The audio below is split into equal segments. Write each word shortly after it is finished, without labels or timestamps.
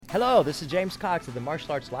Hello, this is James Cox of the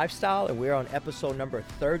Martial Arts Lifestyle, and we're on episode number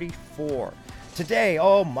 34. Today,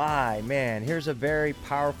 oh my, man, here's a very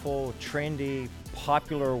powerful, trendy,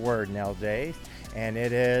 popular word nowadays, and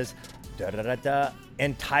it is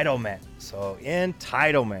entitlement. So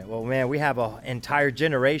entitlement. Well, man, we have an entire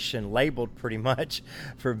generation labeled pretty much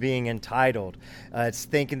for being entitled. It's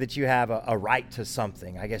thinking that you have a right to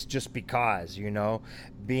something, I guess, just because,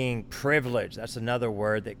 being privileged. That's another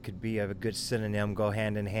word that could be a good synonym, go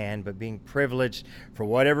hand in hand, but being privileged for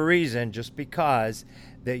whatever reason, just because,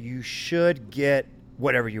 that you should get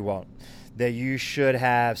whatever you want, that you should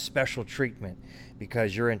have special treatment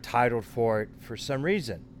because you're entitled for it for some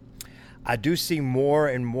reason. I do see more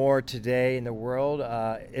and more today in the world.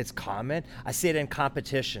 It's common. I see it in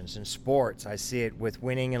competitions, in sports. I see it with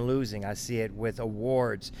winning and losing. I see it with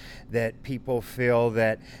awards that people feel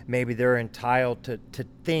that maybe they're entitled to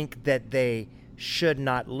think that they should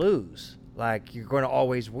not lose. Like you're going to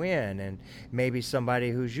always win. And maybe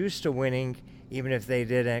somebody who's used to winning, even if they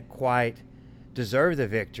didn't quite deserve the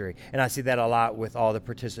victory. And I see that a lot with all the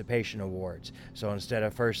participation awards. So instead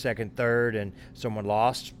of first, second, third, and someone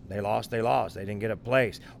lost. They didn't get a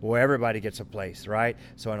place. Well, everybody gets a place, right?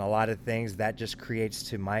 So in a lot of things, that just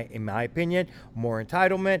creates, in my opinion, more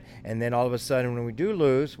entitlement. And then all of a sudden, when we do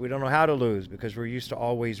lose, we don't know how to lose because we're used to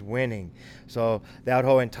always winning. So that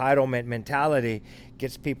whole entitlement mentality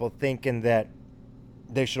gets people thinking that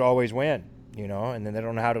they should always win. And then they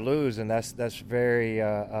don't know how to lose, and that's very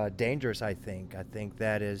dangerous, I think. I think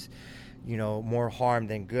that is, more harm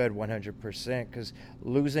than good 100%, because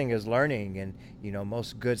losing is learning, and,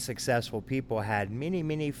 most good, successful people had many,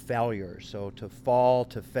 many failures. So to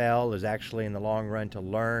fail is actually in the long run to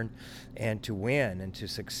learn and to win and to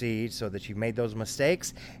succeed so that you made those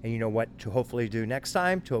mistakes and you know what to hopefully do next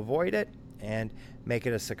time to avoid it and make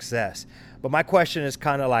it a success. But my question is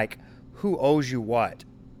kind of like, who owes you what?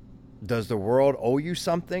 Does the world owe you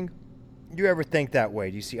something? Do you ever think that way?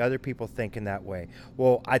 Do you see other people thinking that way?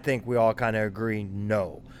 Well, I think we all kind of agree,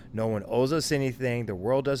 no. No one owes us anything. The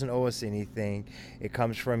world doesn't owe us anything. It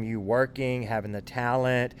comes from you working, having the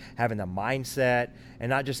talent, having the mindset, and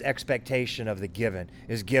not just expectation of the given.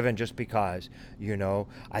 Is given just because,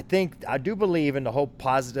 I do believe in the whole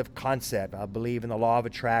positive concept. I believe in the law of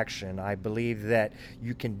attraction. I believe that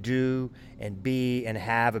you can do and be and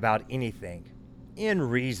have about anything. In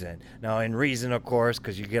reason. Now, in reason, of course,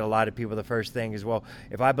 because you get a lot of people, the first thing is, well,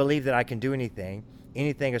 if I believe that I can do anything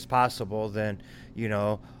is possible, then,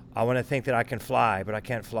 I want to think that I can fly, but I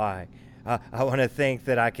can't fly. I want to think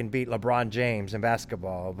that I can beat LeBron James in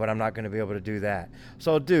basketball, but I'm not going to be able to do that.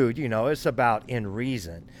 So, dude, it's about in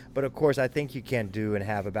reason. But, of course, I think you can do and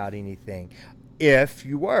have about anything if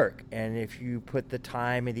you work and if you put the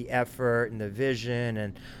time and the effort and the vision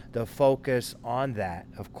and the focus on that,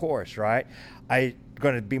 of course, right? I'm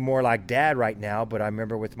going to be more like dad right now, but I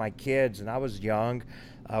remember with my kids, and I was young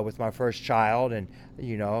with my first child, and,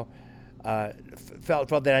 felt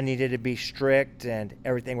that I needed to be strict, and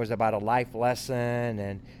everything was about a life lesson,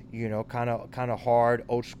 and, kind of hard,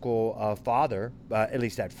 old school father, at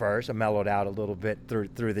least at first. I mellowed out a little bit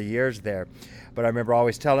through the years there. But I remember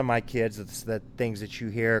always telling my kids it's the things that you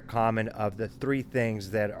hear common of the three things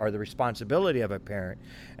that are the responsibility of a parent,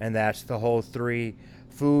 and that's the whole three: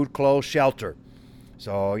 food, clothes, shelter.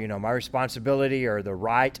 So, my responsibility or the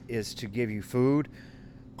right is to give you food,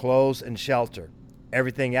 clothes, and shelter.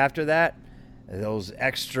 Everything after that, those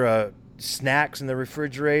extra snacks in the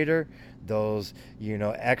refrigerator, those,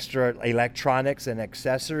 extra electronics and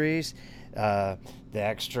accessories, the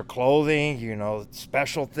extra clothing,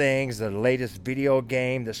 special things, the latest video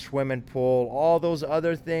game, the swimming pool, all those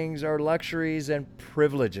other things are luxuries and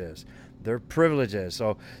privileges. They're privileges.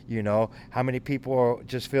 So, how many people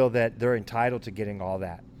just feel that they're entitled to getting all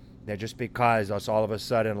that? That just because it's all of a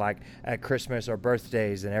sudden, like at Christmas or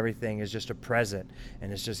birthdays, and everything is just a present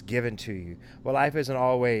and it's just given to you. Well, life isn't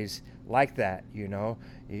always like that,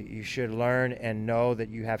 You should learn and know that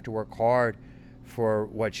you have to work hard for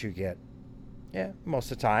what you get. Yeah,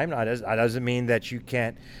 most of the time. That doesn't mean that you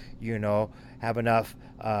can't, have enough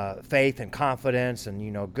faith and confidence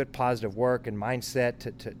and, good positive work and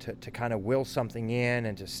mindset to kind of will something in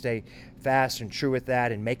and to stay fast and true with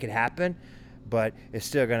that and make it happen. But it's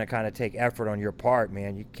still going to kind of take effort on your part,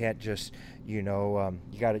 man. You can't just, you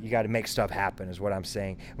got to make stuff happen is what I'm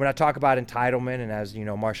saying. When I talk about entitlement, and as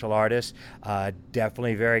martial artists,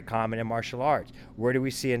 definitely very common in martial arts. Where do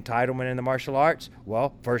we see entitlement in the martial arts?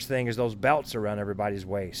 Well, first thing is those belts around everybody's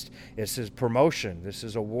waist. This is promotion. This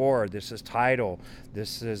is award. This is title.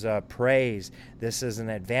 This is praise. This is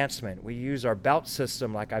an advancement. We use our belt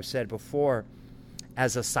system, like I've said before,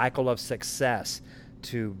 as a cycle of success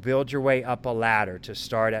to build your way up a ladder, to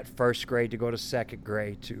start at first grade, to go to second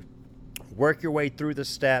grade, to work your way through the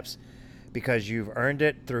steps because you've earned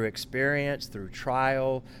it through experience, through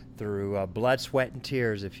trial, through blood, sweat, and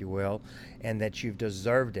tears, if you will, and that you've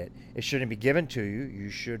deserved it. It shouldn't be given to you.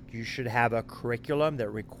 You should have a curriculum that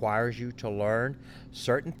requires you to learn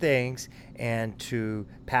certain things and to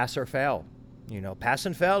pass or fail. Pass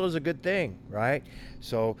and fail is a good thing, right?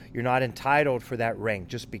 So you're not entitled for that rank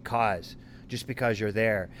just because you're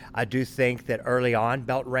there. I do think that early on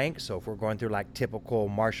belt rank, so if we're going through like typical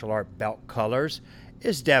martial art belt colors,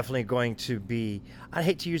 is definitely going to be, I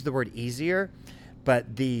hate to use the word easier,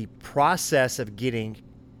 but the process of getting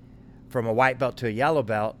from a white belt to a yellow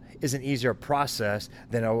belt is an easier process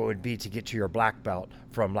than it would be to get to your black belt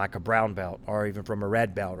from like a brown belt or even from a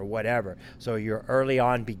red belt or whatever. So your early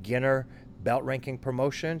on beginner belt ranking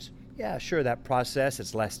promotions, yeah, sure, that process,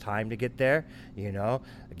 it's less time to get there.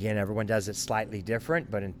 Again, everyone does it slightly different,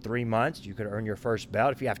 but in 3 months, you could earn your first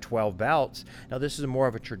belt if you have 12 belts. Now, this is more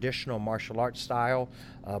of a traditional martial arts style,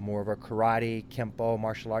 more of a karate, kempo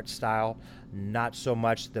martial arts style, not so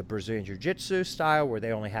much the Brazilian Jiu-Jitsu style where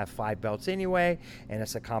they only have 5 belts anyway, and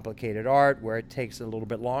it's a complicated art where it takes a little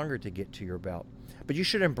bit longer to get to your belt. But you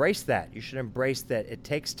should embrace that. You should embrace that it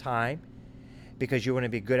takes time, because you want to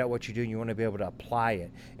be good at what you do and you want to be able to apply it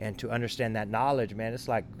and to understand that knowledge, man. It's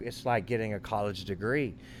like getting a college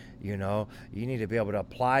degree. You need to be able to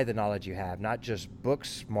apply the knowledge you have, not just book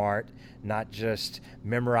smart, not just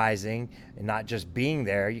memorizing, and not just being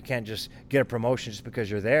there. You can't just get a promotion just because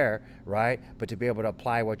you're there, right? But to be able to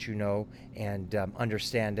apply what you know and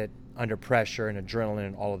understand it under pressure and adrenaline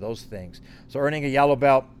and all of those things. So earning a yellow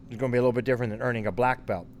belt is going to be a little bit different than earning a black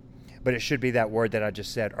belt, but it should be that word that I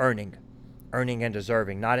just said, earning and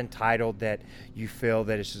deserving, not entitled that you feel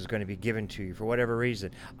that this is going to be given to you for whatever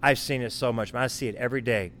reason. I've seen it so much. I see it every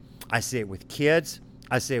day. I see it with kids.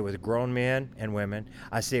 I see it with grown men and women.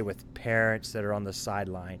 I see it with parents that are on the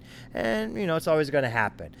sideline. And, it's always going to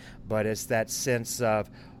happen. But it's that sense of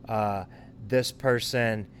this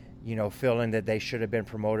person, feeling that they should have been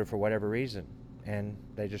promoted for whatever reason. And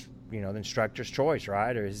they just, the instructor's choice,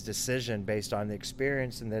 right? Or his decision based on the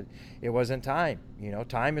experience and that it wasn't time.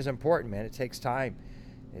 Time is important, man. It takes time.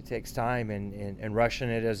 It takes time, and rushing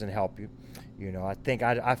it doesn't help you. I think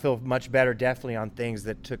I feel much better definitely on things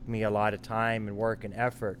that took me a lot of time and work and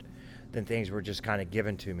effort than things were just kind of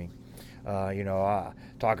given to me.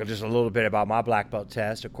 Talk just a little bit about my black belt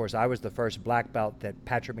test. Of course, I was the first black belt that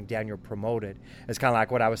Patrick McDaniel promoted. It's kind of like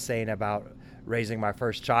what I was saying about raising my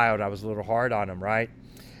first child. I was a little hard on him, right?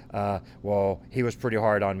 Well, he was pretty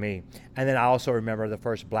hard on me. And then I also remember the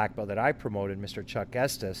first black belt that I promoted, Mr. Chuck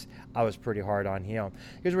Estes. I was pretty hard on him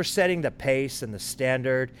because we're setting the pace and the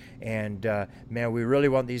standard. And man, we really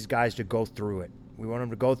want these guys to go through it. We want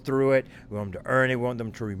them to go through it. We want them to earn it. We want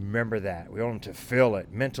them to remember that. We want them to feel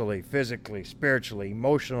it mentally, physically, spiritually,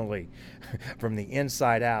 emotionally, from the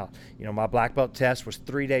inside out. My black belt test was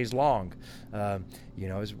 3 days long. It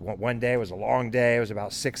was one day was a long day. It was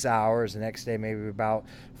about 6 hours. The next day maybe about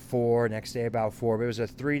 4. Next day about 4. But it was a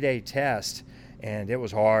 3-day test, and it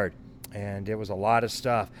was hard. And it was a lot of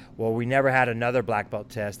stuff. Well, we never had another black belt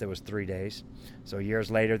test that was 3 days. So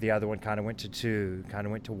years later, the other one kind of went to 2, kind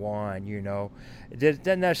of went to 1, It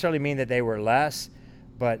didn't necessarily mean that they were less,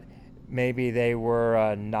 but maybe they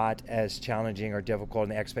were not as challenging or difficult in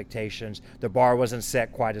the expectations. The bar wasn't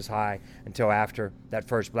set quite as high until after that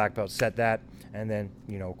first black belt set that. And then,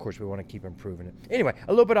 of course, we want to keep improving it. Anyway,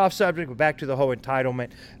 a little bit off subject, but back to the whole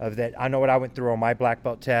entitlement of that. I know what I went through on my black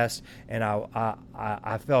belt test, and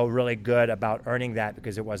I felt really good about earning that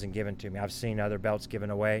because it wasn't given to me. I've seen other belts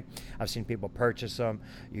given away. I've seen people purchase them.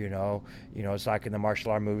 It's like in the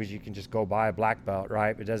martial art movies, you can just go buy a black belt,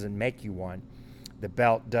 right? It doesn't make you one. The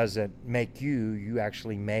belt doesn't make you. You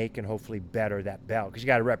actually make and hopefully better that belt because you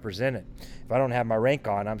got to represent it. If I don't have my rank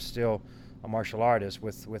on, I'm still a martial artist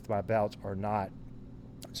with my belt or not.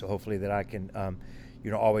 So hopefully that I can,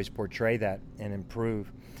 always portray that and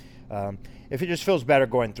improve. If it just feels better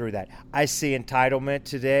going through that. I see entitlement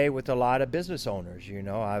today with a lot of business owners.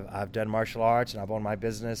 I've done martial arts and I've owned my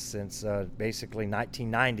business since basically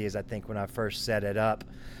 1990s, I think, when I first set it up.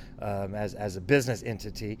 As a business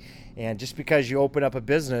entity. And just because you open up a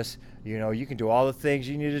business, you can do all the things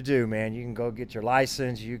you need to do, man. You can go get your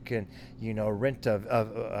license. You can, rent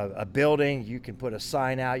a building. You can put a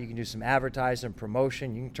sign out. You can do some advertising,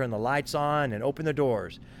 promotion. You can turn the lights on and open the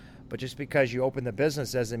doors. But just because you open the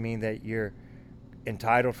business doesn't mean that you're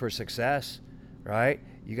entitled for success, right?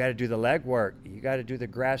 You got to do the legwork. You got to do the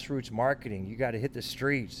grassroots marketing. You got to hit the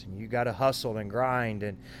streets. And you got to hustle and grind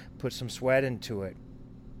and put some sweat into it.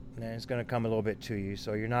 and it's going to come a little bit to you.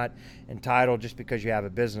 So you're not entitled just because you have a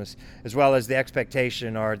business, as well as the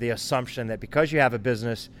expectation or the assumption that because you have a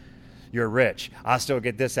business, you're rich. I still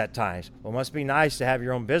get this at times. Well, it must be nice to have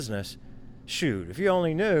your own business. Shoot, if you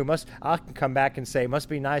only knew, I can come back and say, it must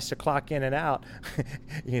be nice to clock in and out,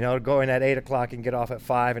 go in at 8 o'clock and get off at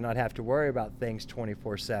 5 and not have to worry about things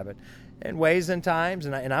 24/7. In ways and times,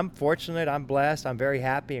 and I'm fortunate, I'm blessed, I'm very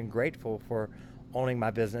happy and grateful for owning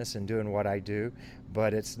my business and doing what I do,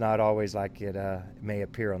 but it's not always like it may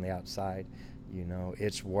appear on the outside.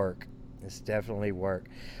 It's work. It's definitely work.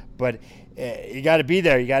 But you got to be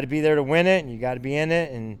there. You got to be there to win it, and you got to be in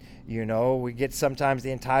it. And, we get sometimes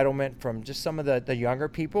the entitlement from just some of the younger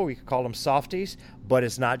people. We could call them softies, but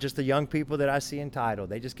it's not just the young people that I see entitled.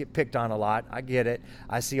 They just get picked on a lot. I get it.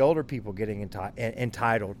 I see older people getting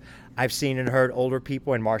entitled. I've seen and heard older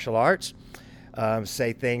people in martial arts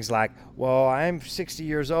say things like, well, I'm 60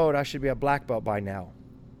 years old. I should be a black belt by now.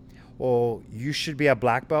 Well, you should be a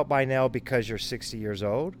black belt by now because you're 60 years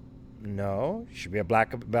old? No. You should be a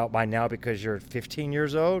black belt by now because you're 15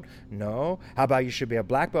 years old? No. How about you should be a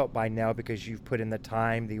black belt by now because you've put in the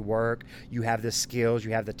time, the work, you have the skills, you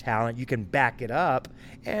have the talent, you can back it up,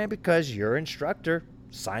 and because your instructor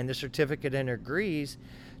signed the certificate and agrees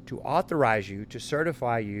to authorize you, to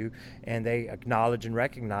certify you, and they acknowledge and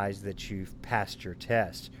recognize that you've passed your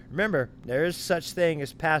test. Remember, there is such thing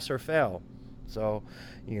as pass or fail. So,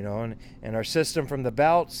 and our system from the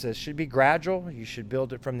belts should be gradual. You should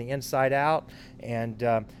build it from the inside out, and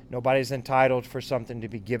nobody's entitled for something to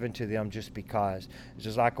be given to them just because. It's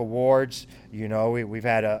just like awards. We've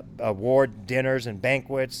had award dinners and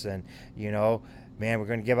banquets, and man, we're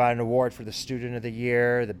going to give out an award for the student of the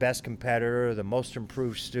year, the best competitor, the most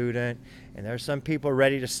improved student. And there's some people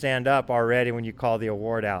ready to stand up already when you call the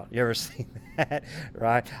award out. You ever seen that?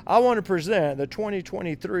 Right? I want to present the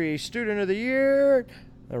 2023 student of the year.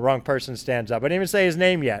 The wrong person stands up. I didn't even say his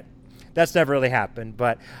name yet. That's never really happened.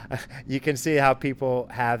 But you can see how people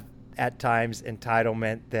have at times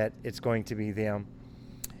entitlement that it's going to be them.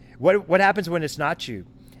 What happens when it's not you?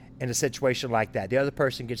 In a situation like that, the other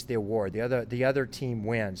person gets the award, the other team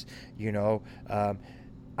wins.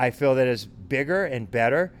 I feel that it's bigger and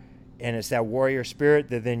better, and it's that warrior spirit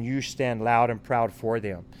that then you stand loud and proud for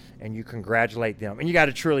them, and you congratulate them, and you got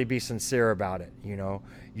to truly be sincere about it.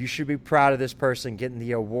 You should be proud of this person getting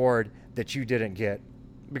the award that you didn't get,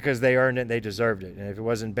 because they earned it, and they deserved it. And if it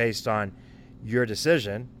wasn't based on your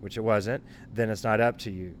decision, which it wasn't, then it's not up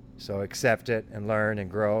to you. So accept it and learn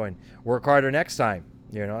and grow and work harder next time.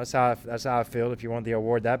 That's how I feel. If you want the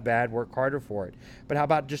award that bad, work harder for it. But how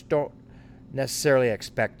about just don't necessarily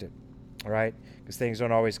expect it, all right? Because things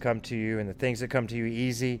don't always come to you, and the things that come to you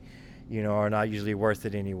easy, are not usually worth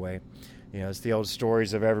it anyway. It's the old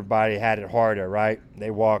stories of everybody had it harder, right?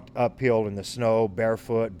 They walked uphill in the snow,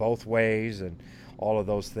 barefoot, both ways, and all of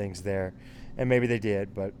those things there. And maybe they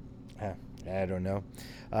did, but I don't know.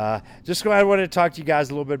 I wanted to talk to you guys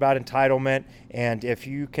a little bit about entitlement, and if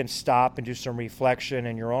you can stop and do some reflection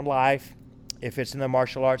in your own life, if it's in the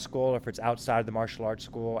martial arts school, if it's outside of the martial arts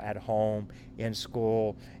school, at home, in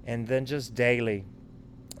school, and then just daily,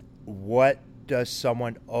 what does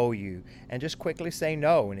someone owe you? And just quickly say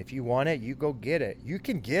no. And if you want it, you go get it. You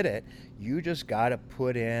can get it. You just got to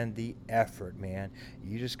put in the effort, man.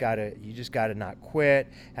 You just got to not quit,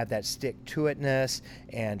 have that stick-to-itness,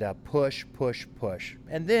 and push.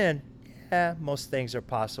 And then, most things are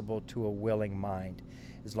possible to a willing mind,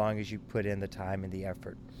 as long as you put in the time and the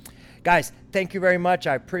effort. Guys, thank you very much.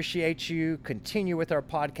 I appreciate you. Continue with our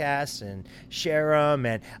podcasts and share them,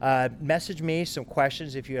 and message me some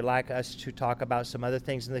questions if you'd like us to talk about some other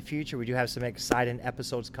things in the future. We do have some exciting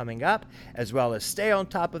episodes coming up, as well as stay on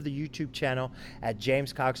top of the YouTube channel at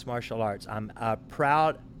James Cox Martial Arts. I'm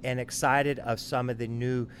proud and excited of some of the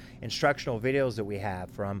new instructional videos that we have,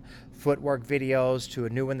 from footwork videos to a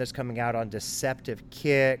new one that's coming out on deceptive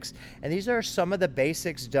kicks. And these are some of the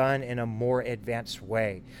basics done in a more advanced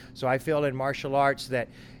way. So I feel in martial arts that,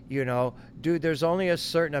 dude, there's only a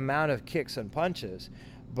certain amount of kicks and punches,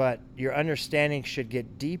 but your understanding should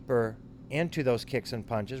get deeper into those kicks and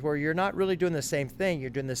punches, where you're not really doing the same thing, you're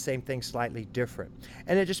doing the same thing slightly different.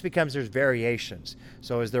 And it just becomes there's variations.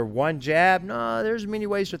 So is there one jab? No, there's many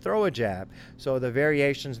ways to throw a jab. So the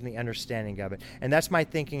variations and the understanding of it. And that's my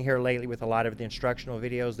thinking here lately with a lot of the instructional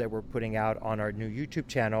videos that we're putting out on our new YouTube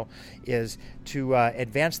channel, is to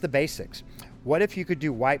advance the basics. What if you could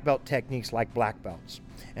do white belt techniques like black belts?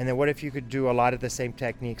 And then what if you could do a lot of the same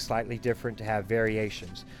techniques slightly different to have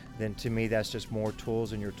variations? Then to me, that's just more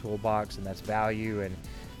tools in your toolbox, and that's value, and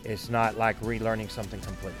it's not like relearning something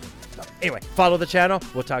completely. So anyway, follow the channel.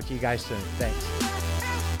 We'll talk to you guys soon. Thanks.